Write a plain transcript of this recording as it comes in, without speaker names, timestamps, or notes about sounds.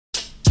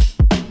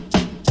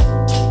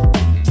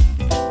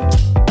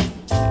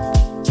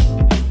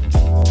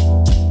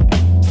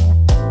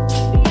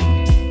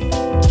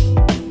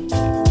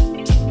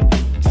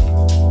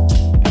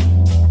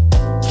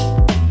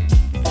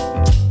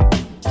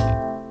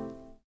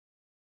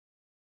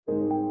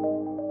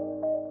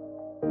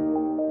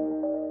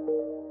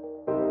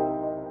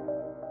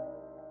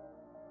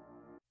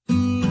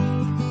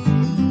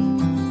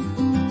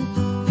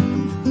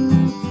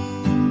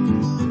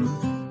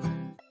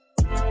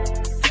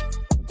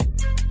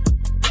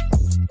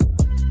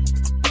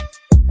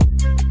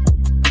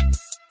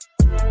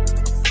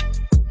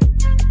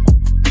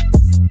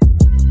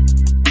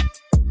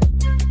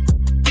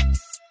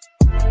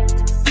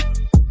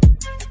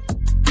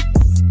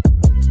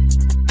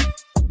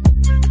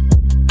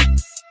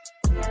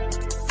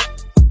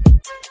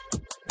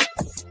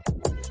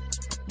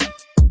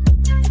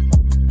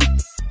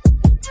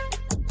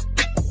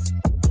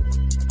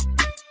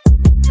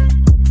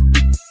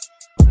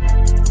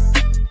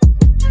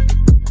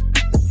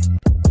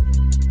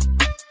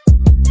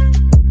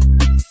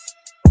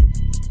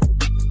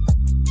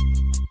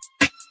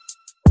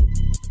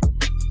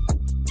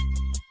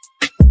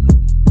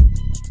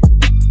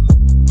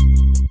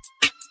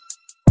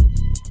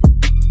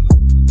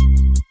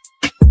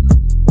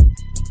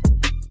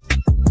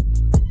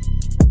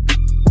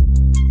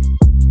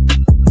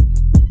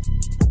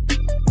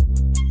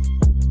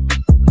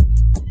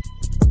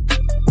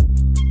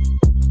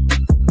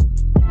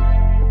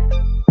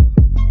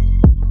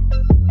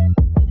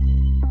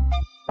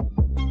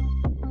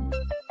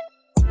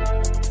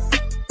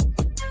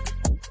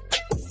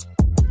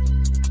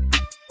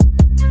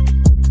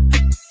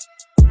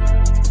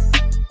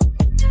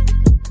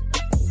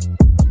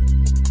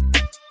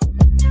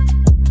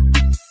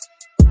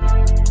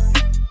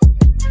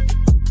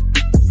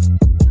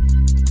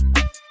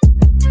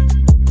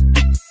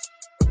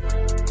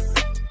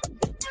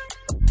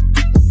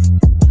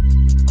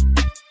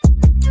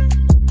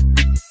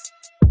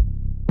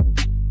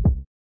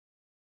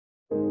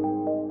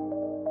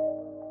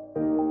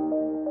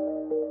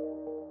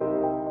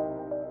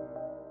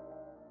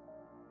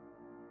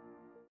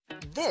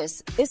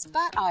This is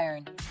fat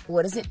iron.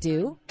 What does it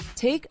do?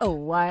 Take a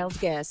wild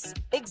guess.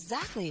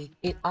 Exactly.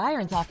 It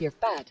irons off your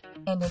fat,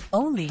 and in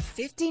only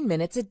 15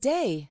 minutes a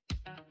day.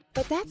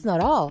 But that's not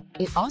all.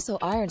 It also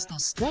irons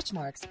those stretch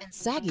marks and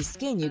saggy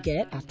skin you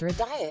get after a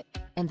diet.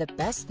 And the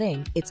best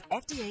thing, it's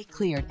FDA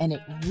cleared and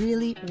it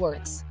really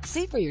works.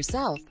 See for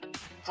yourself.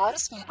 How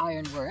does fat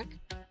iron work?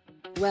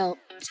 Well,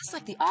 just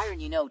like the iron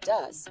you know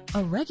does.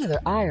 A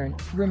regular iron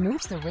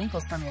removes the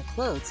wrinkles from your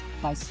clothes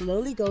by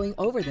slowly going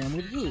over them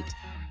with heat.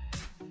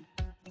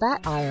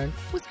 Fat iron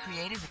was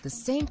created with the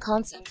same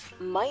concept,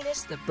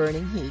 minus the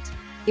burning heat.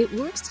 It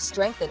works to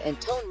strengthen and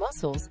tone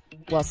muscles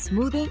while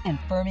smoothing and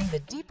firming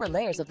the deeper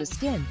layers of the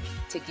skin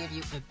to give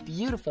you a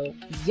beautiful,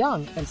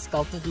 young, and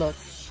sculpted look.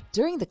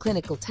 During the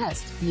clinical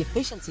test, the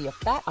efficiency of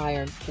fat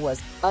iron was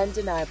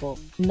undeniable.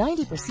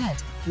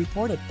 90%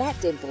 reported fat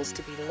dimples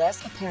to be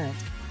less apparent.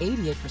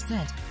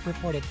 88%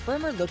 reported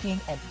firmer looking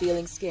and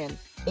feeling skin.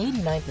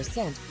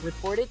 89%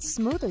 reported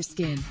smoother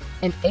skin.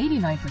 And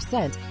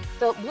 89%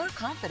 felt more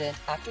confident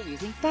after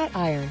using fat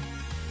iron.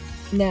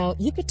 Now,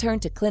 you could turn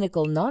to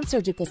clinical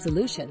non-surgical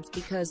solutions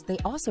because they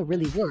also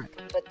really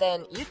work, but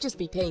then you'd just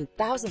be paying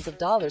thousands of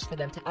dollars for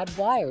them to add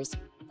wires,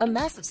 a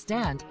massive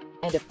stand,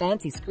 and a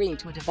fancy screen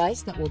to a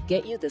device that will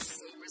get you the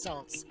same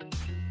results.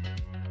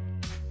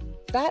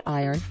 Fat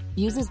iron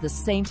uses the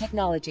same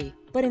technology,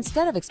 but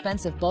instead of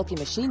expensive bulky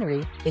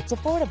machinery, it's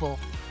affordable,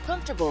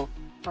 comfortable,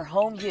 for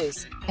home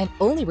use, and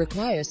only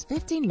requires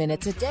 15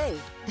 minutes a day.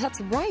 That's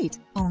right,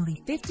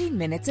 only 15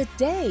 minutes a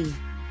day.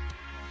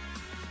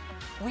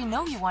 We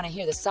know you want to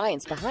hear the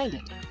science behind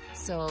it,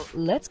 so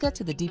let's get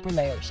to the deeper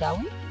layer, shall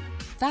we?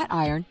 Fat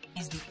iron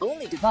is the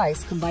only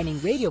device combining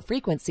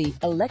radiofrequency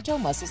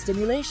electromuscle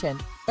stimulation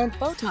and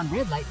photon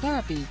red light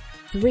therapy,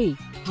 3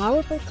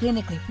 powerful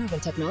clinically proven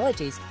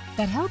technologies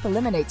that help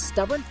eliminate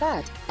stubborn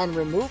fat and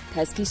remove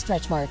pesky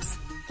stretch marks.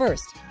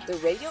 First, the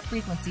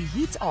radiofrequency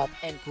heats up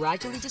and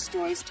gradually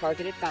destroys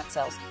targeted fat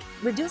cells,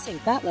 reducing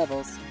fat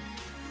levels.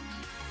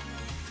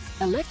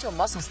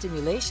 Electromuscle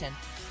stimulation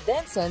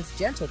then sends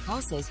gentle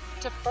pulses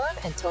to firm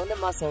and tone the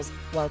muscles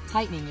while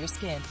tightening your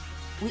skin.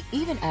 We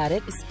even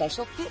added a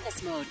special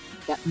fitness mode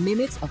that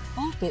mimics a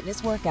full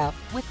fitness workout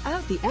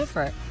without the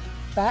effort.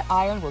 Fat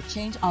iron will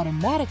change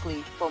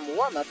automatically from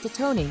warm-up to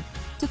toning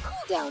to cool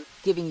down,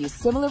 giving you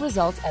similar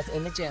results as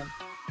in the gym.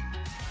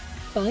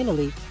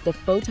 Finally, the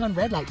photon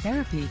red light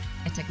therapy,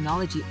 a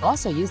technology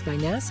also used by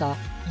NASA,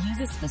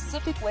 uses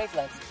specific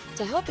wavelengths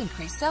to help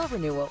increase cell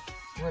renewal,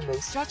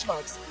 remove stretch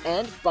marks,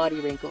 and body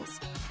wrinkles.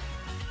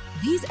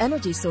 These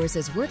energy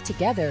sources work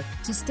together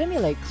to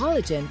stimulate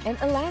collagen and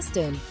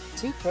elastin,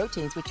 2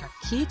 proteins which are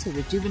key to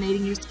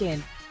rejuvenating your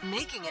skin,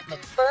 making it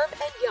look firm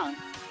and young.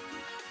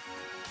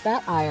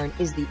 Fat iron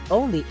is the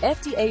only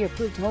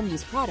FDA-approved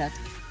home-use product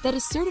that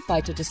is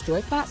certified to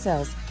destroy fat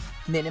cells,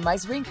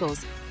 minimize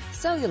wrinkles,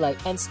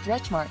 cellulite and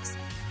stretch marks,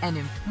 and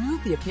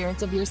improve the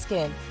appearance of your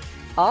skin.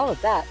 All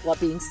of that while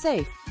being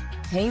safe,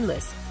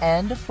 painless,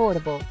 and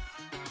affordable.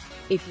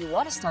 If you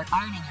want to start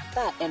ironing your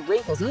fat and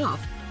wrinkles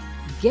off,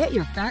 get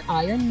your fat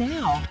iron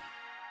now.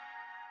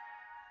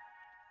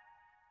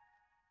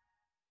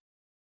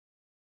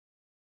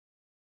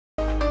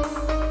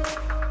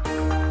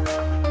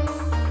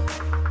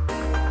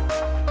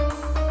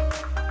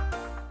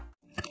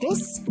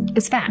 This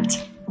is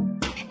fat.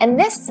 And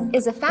this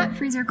is a fat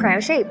freezer cryo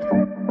shape.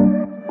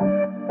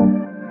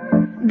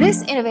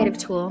 This innovative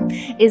tool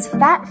is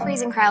fat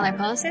freezing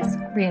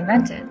cryolipolysis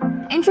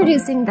reinvented.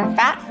 Introducing the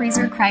Fat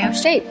Freezer Cryo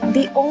Shape,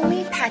 the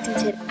only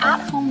patented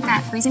at-home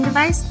fat freezing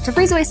device to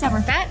freeze away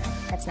stubborn fat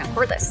that's now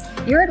cordless.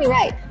 You heard me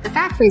right, the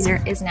Fat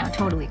Freezer is now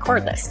totally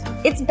cordless.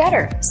 It's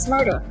better,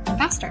 smarter, and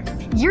faster.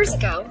 Years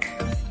ago,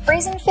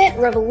 Freeze and Fit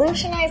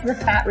revolutionized the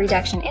fat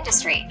reduction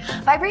industry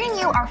by bringing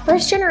you our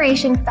first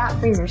generation fat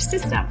freezer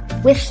system.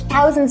 With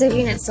thousands of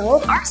units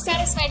sold, our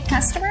satisfied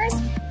customers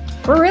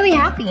were really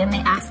happy and they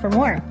asked for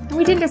more. And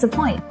we didn't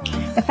disappoint.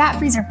 The Fat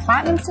Freezer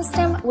Platinum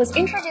system was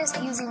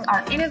introduced using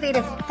our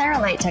innovative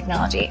Theralite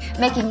technology,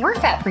 making your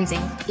fat freezing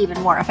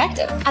even more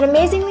effective. And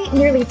amazingly,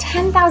 nearly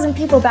 10,000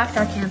 people backed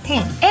our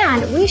campaign.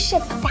 And we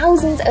shipped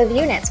thousands of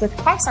units with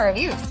 5-star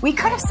reviews. We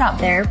could have stopped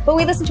there, but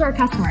we listened to our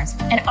customers.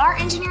 And our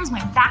engineers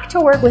went back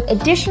to work with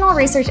additional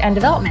research and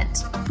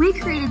development. We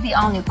created the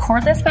all-new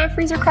cordless Fat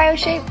Freezer Cryo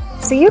Shape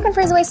so you can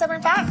freeze away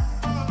stubborn fat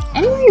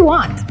anywhere you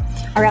want.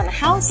 Around the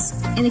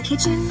house, in the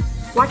kitchen,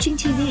 watching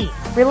TV,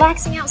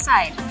 relaxing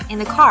outside, in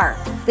the car,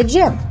 the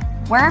gym,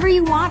 wherever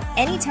you want,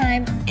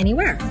 anytime,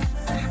 anywhere.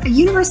 A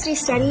university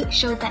study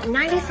showed that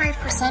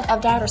 95%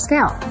 of dieters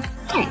scale.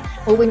 Okay,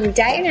 well when you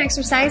diet and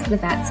exercise, the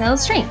fat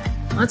cells shrink.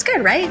 Well, that's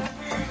good, right?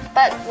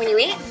 But when you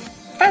eat,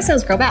 fat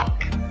cells grow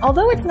back.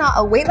 Although it's not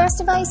a weight loss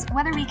device,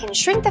 whether we can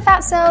shrink the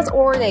fat cells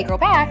or they grow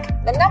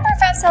back, the number of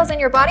fat cells in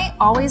your body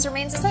always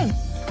remains the same.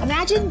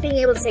 Imagine being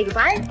able to say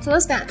goodbye to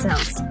those fat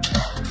cells.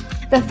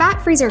 The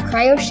Fat Freezer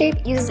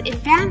CryoShape uses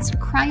advanced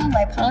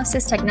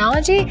cryolipolysis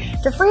technology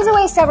to freeze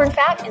away stubborn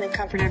fat in the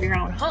comfort of your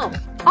own home,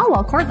 all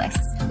while cordless.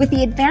 With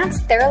the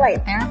advanced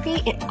Theralite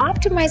therapy, it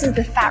optimizes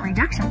the fat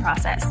reduction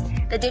process.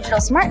 The digital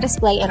smart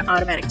display and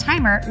automatic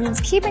timer means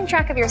keeping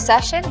track of your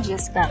session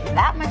just got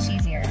that much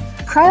easier.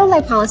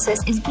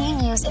 Cryolipolysis is being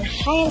used in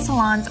high-end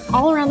salons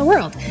all around the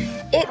world.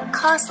 It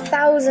costs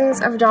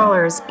thousands of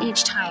dollars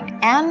each time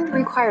and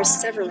requires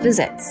several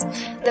visits.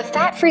 The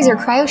Fat Freezer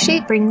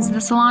CryoShape brings the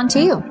salon to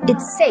you.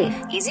 It's safe,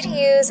 easy to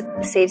use,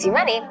 saves you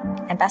money,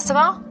 and best of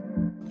all,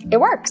 it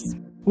works.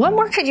 What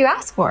more could you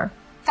ask for?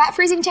 Fat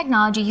freezing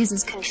technology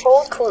uses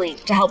controlled cooling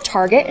to help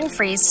target and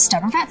freeze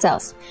stubborn fat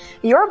cells.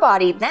 Your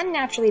body then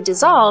naturally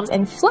dissolves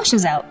and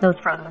flushes out those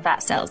frozen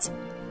fat cells.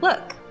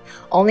 Look,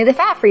 only the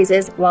fat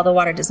freezes while the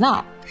water does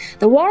not.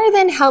 The water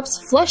then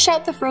helps flush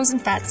out the frozen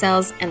fat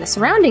cells, and the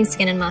surrounding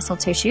skin and muscle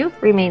tissue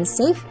remains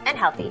safe and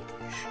healthy.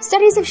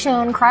 Studies have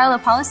shown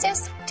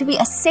cryolipolysis to be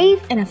a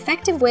safe and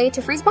effective way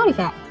to freeze body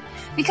fat.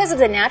 Because of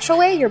the natural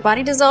way your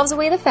body dissolves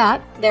away the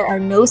fat, there are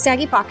no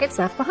saggy pockets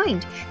left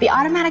behind. The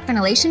automatic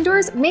ventilation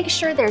doors make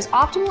sure there's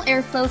optimal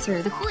airflow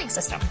through the cooling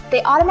system.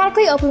 They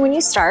automatically open when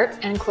you start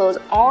and close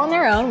all on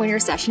their own when your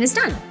session is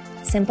done.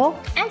 Simple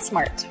and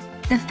smart.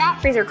 The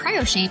Fat Freezer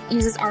CryoShape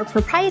uses our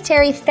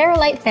proprietary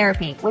Theralite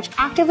therapy, which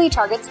actively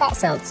targets fat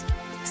cells.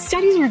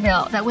 Studies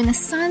reveal that when the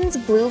sun's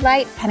blue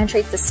light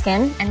penetrates the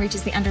skin and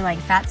reaches the underlying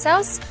fat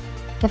cells,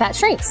 the fat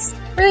shrinks,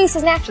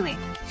 releases naturally.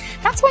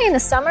 That's why in the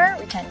summer,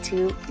 we tend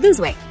to lose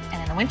weight,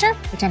 and in the winter,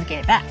 we tend to gain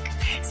it back.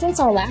 Since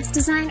our last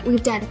design,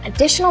 we've done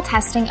additional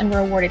testing and were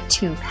awarded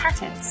 2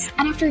 patents.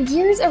 And after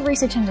years of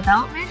research and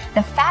development,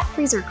 the Fat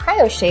Freezer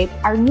CryoShape,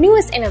 our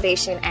newest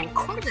innovation and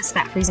cordless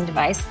fat freezing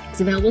device,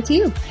 is available to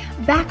you.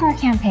 Back our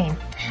campaign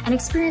and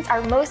experience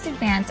our most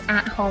advanced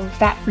at-home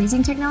fat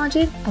freezing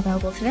technology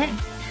available today.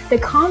 The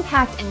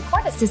compact and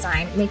cordless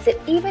design makes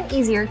it even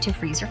easier to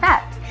freeze your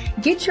fat.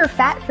 Get your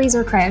Fat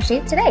Freezer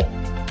CryoShape today.